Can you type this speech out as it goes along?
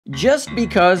Just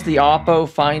because the Oppo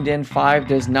Find N5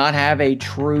 does not have a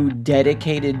true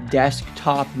dedicated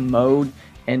desktop mode,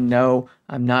 and no,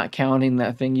 I'm not counting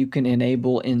that thing you can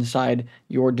enable inside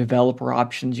your developer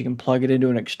options. You can plug it into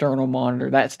an external monitor.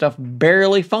 That stuff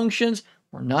barely functions.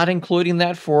 We're not including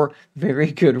that for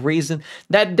very good reason.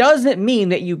 That doesn't mean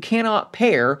that you cannot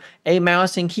pair a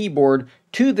mouse and keyboard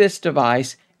to this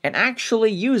device and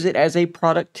actually use it as a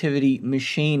productivity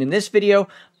machine. In this video,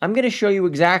 I'm going to show you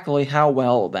exactly how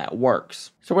well that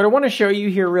works. So what I want to show you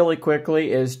here really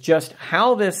quickly is just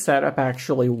how this setup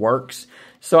actually works.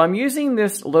 So I'm using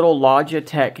this little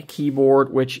Logitech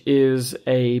keyboard, which is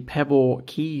a Pebble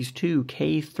Keys 2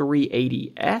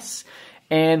 K380S.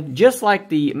 And just like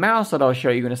the mouse that I'll show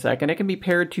you in a second, it can be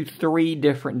paired to 3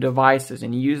 different devices,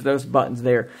 and you use those buttons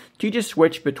there to just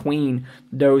switch between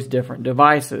those different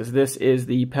devices. This is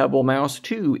the Pebble Mouse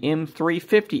 2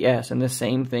 M350S, and the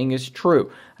same thing is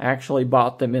true. I actually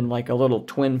bought them in like a little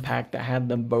twin pack that had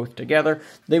them both together.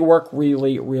 They work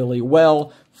really, really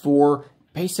well for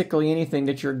basically anything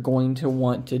that you're going to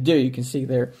want to do. You can see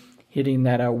there, hitting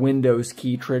that Windows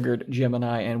key triggered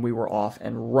Gemini, and we were off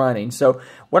and running. So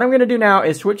what I'm going to do now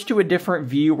is switch to a different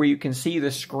view where you can see the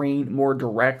screen more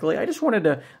directly. I just wanted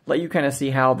to let you kind of see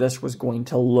how this was going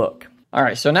to look. All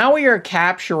right, so now we are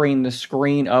capturing the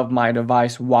screen of my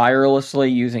device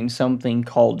wirelessly using something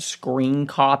called screen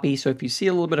copy. So if you see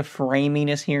a little bit of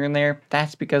framiness here and there,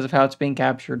 that's because of how it's being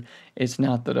captured. It's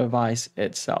not the device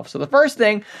itself. So the first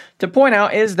thing to point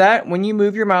out is that when you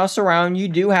move your mouse around, you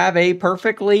do have a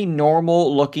perfectly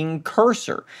normal looking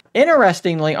cursor.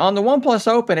 Interestingly, on the OnePlus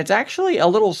Open, it's actually a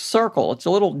little circle. It's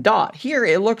a little dot. Here,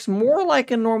 it looks more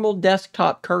like a normal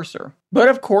desktop cursor. But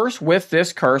of course, with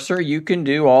this cursor, you can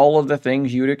do all of the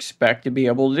things you'd expect to be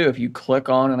able to do. If you click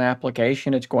on an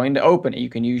application, it's going to open it. You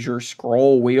can use your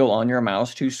scroll wheel on your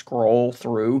mouse to scroll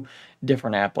through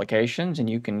different applications, and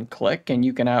you can click, and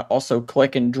you can also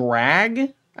click and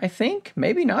drag, I think.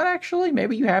 Maybe not, actually.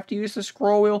 Maybe you have to use the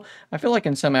scroll wheel. I feel like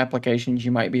in some applications,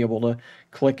 you might be able to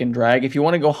click and drag. If you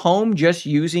want to go home just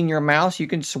using your mouse, you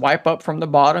can swipe up from the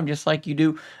bottom, just like you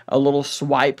do a little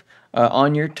swipe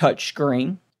on your touch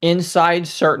screen. Inside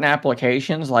certain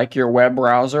applications, like your web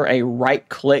browser, a right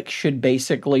click should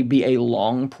basically be a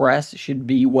long press. It should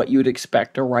be what you'd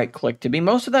expect a right click to be.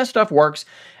 Most of that stuff works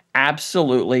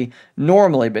absolutely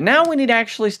normally. But now we need to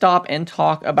actually stop and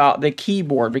talk about the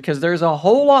keyboard, because there's a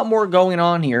whole lot more going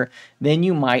on here than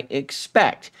you might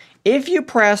expect. If you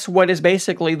press what is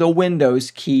basically the Windows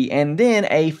key and then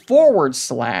a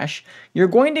 /, you're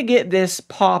going to get this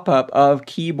pop-up of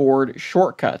keyboard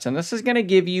shortcuts. And this is going to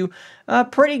give you a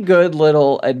pretty good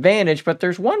little advantage, but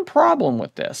there's one problem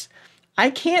with this. I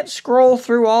can't scroll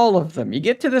through all of them. You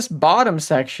get to this bottom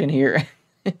section here,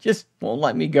 it just won't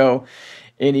let me go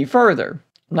any further.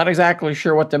 I'm not exactly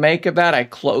sure what to make of that. I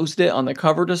closed it on the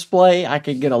cover display. I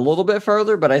could get a little bit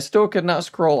further, but I still could not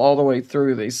scroll all the way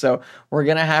through these. So we're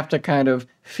going to have to kind of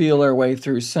feel our way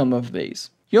through some of these.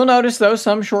 You'll notice, though,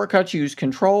 some shortcuts use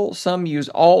Control, some use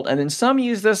Alt, and then some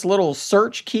use this little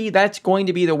search key. That's going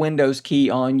to be the Windows key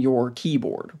on your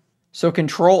keyboard. So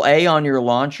Control A on your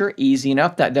launcher, easy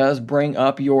enough. That does bring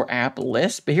up your app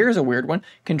list. But here's a weird one.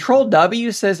 Control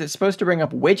W says it's supposed to bring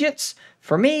up widgets.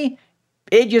 For me,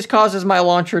 it just causes my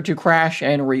launcher to crash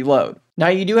and reload. Now,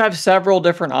 you do have several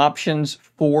different options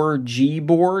for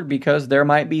Gboard, because there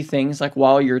might be things like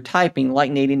while you're typing, like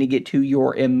needing to get to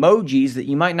your emojis that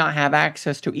you might not have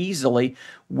access to easily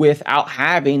without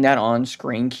having that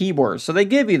on-screen keyboard. So they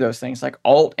give you those things like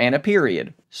Alt and a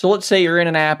period. So let's say you're in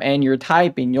an app and you're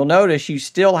typing. You'll notice you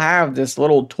still have this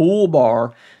little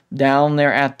toolbar down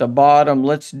there at the bottom.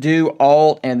 Let's do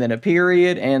Alt and then a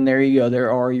period, and there you go. There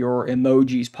are your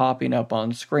emojis popping up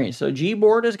on screen. So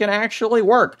Gboard is going to actually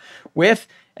work with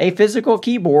a physical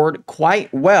keyboard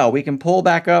quite well. We can pull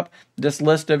back up this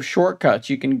list of shortcuts.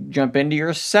 You can jump into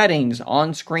your settings,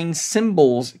 on-screen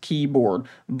symbols keyboard,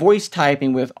 voice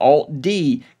typing with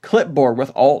Alt-D, clipboard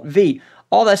with Alt-V.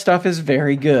 All that stuff is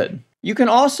very good. You can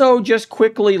also just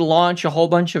quickly launch a whole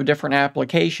bunch of different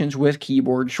applications with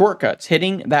keyboard shortcuts.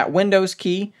 Hitting that Windows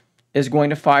key is going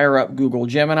to fire up Google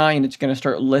Gemini, and it's going to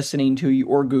start listening to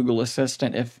your Google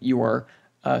Assistant if you are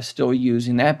still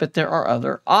using that. But there are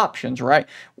other options, right?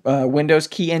 Windows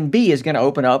key and B is going to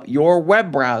open up your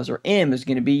web browser. M is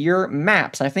going to be your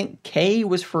maps. I think K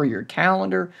was for your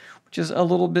calendar, which is a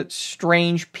little bit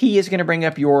strange. P is going to bring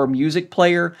up your music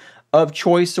player of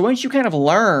choice. So once you kind of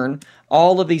learn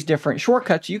all of these different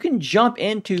shortcuts, you can jump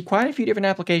into quite a few different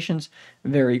applications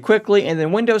very quickly. And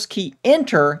then Windows key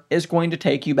Enter is going to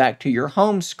take you back to your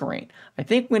home screen. I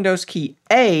think Windows key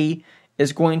A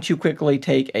is going to quickly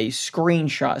take a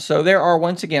screenshot. So there are,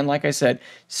 once again, like I said,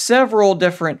 several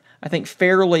different, I think,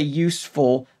 fairly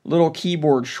useful little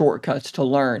keyboard shortcuts to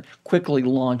learn quickly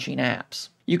launching apps.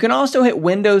 You can also hit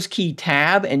Windows key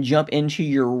tab and jump into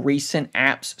your recent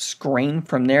apps screen.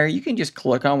 From there, you can just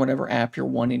click on whatever app you're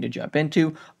wanting to jump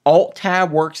into. Alt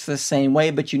tab works the same way,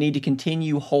 but you need to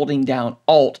continue holding down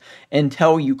Alt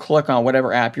until you click on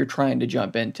whatever app you're trying to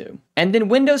jump into. And then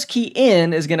Windows key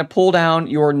in is going to pull down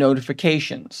your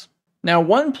notifications. Now,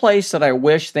 one place that I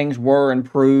wish things were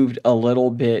improved a little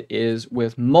bit is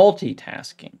with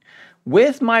multitasking.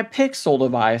 With my Pixel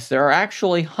device, there are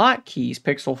actually hotkeys,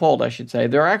 Pixel Fold I should say,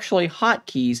 there are actually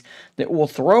hotkeys that will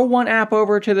throw one app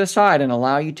over to the side and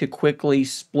allow you to quickly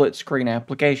split screen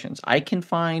applications. I can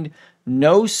find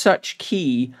no such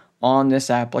key on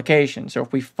this application. So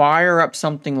if we fire up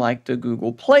something like the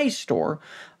Google Play Store,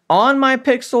 on my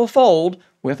Pixel Fold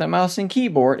with a mouse and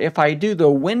keyboard, if I do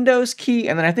the Windows key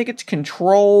and then I think it's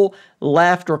Control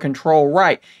left or Control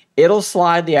right, it'll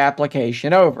slide the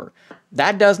application over.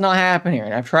 That does not happen here.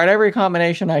 And I've tried every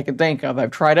combination I could think of.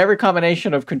 I've tried every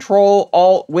combination of Control,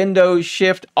 Alt, Windows,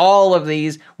 Shift, all of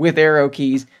these with arrow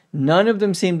keys. None of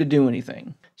them seem to do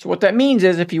anything. So what that means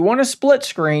is if you want to split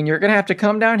screen, you're going to have to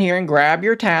come down here and grab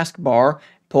your taskbar,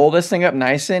 pull this thing up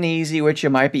nice and easy, which it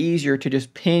might be easier to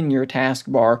just pin your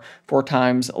taskbar for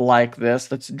times like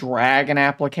this. Let's drag an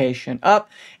application up.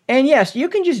 And yes, you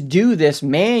can just do this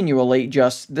manually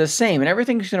just the same, and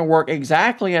everything's going to work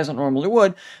exactly as it normally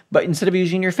would, but instead of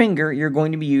using your finger, you're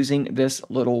going to be using this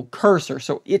little cursor.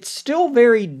 So it's still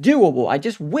very doable. I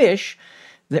just wish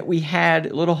that we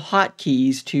had little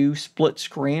hotkeys to split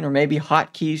screen, or maybe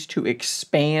hotkeys to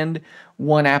expand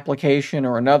one application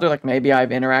or another. Like maybe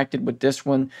I've interacted with this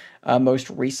one most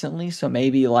recently, so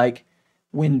maybe like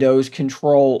Windows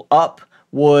Control up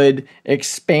would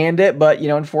expand it, but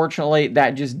unfortunately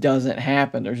that just doesn't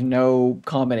happen. There's no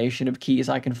combination of keys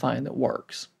I can find that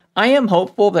works. I am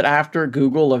hopeful that after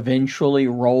Google eventually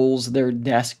rolls their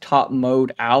desktop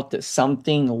mode out, that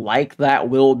something like that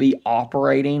will be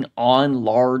operating on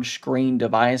large screen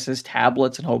devices,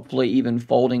 tablets, and hopefully even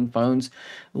folding phones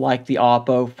like the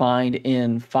Oppo Find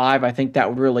N5. I think that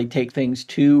would really take things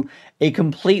to a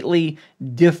completely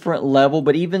different level,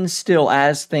 but even still,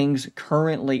 as things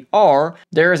currently are,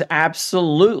 there is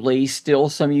absolutely still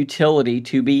some utility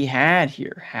to be had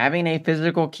here. Having a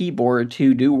physical keyboard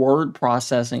to do word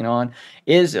processing on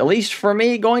is, at least for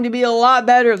me, going to be a lot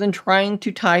better than trying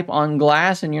to type on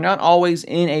glass, and you're not always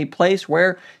in a place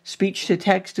where speech to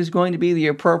text is going to be the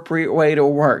appropriate way to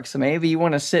work. So maybe you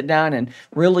want to sit down and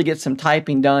really get some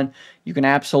typing done. You can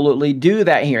absolutely do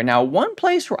that here. Now, one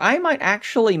place where I might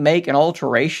actually make an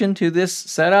alteration to this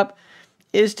setup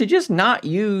is to just not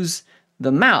use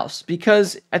the mouse,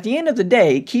 because at the end of the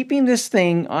day, keeping this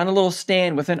thing on a little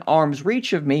stand within arm's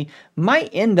reach of me might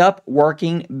end up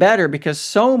working better, because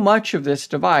so much of this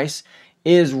device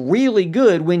is really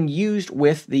good when used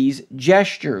with these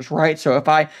gestures, right? So if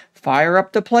I fire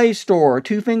up the Play Store,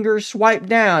 2 fingers swipe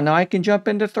down, now I can jump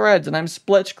into Threads and I'm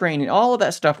split screening. All of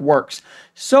that stuff works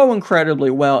so incredibly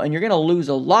well, and you're going to lose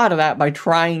a lot of that by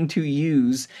trying to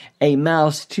use a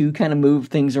mouse to kind of move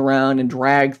things around and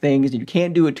drag things. You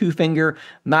can't do a 2-finger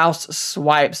mouse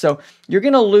swipe, so you're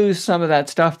going to lose some of that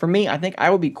stuff. For me, I think I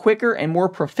would be quicker and more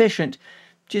proficient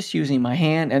just using my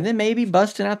hand, and then maybe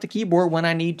busting out the keyboard when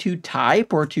I need to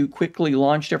type or to quickly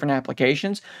launch different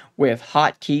applications with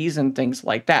hotkeys and things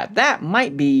like that. That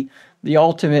might be the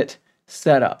ultimate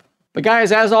setup. But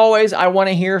guys, as always, I want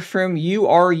to hear from you.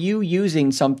 Are you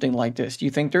using something like this? Do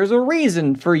you think there's a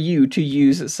reason for you to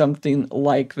use something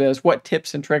like this? What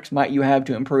tips and tricks might you have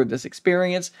to improve this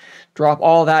experience? Drop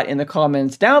all that in the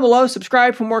comments down below.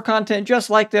 Subscribe for more content just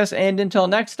like this, and until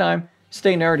next time,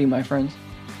 stay nerdy, my friends.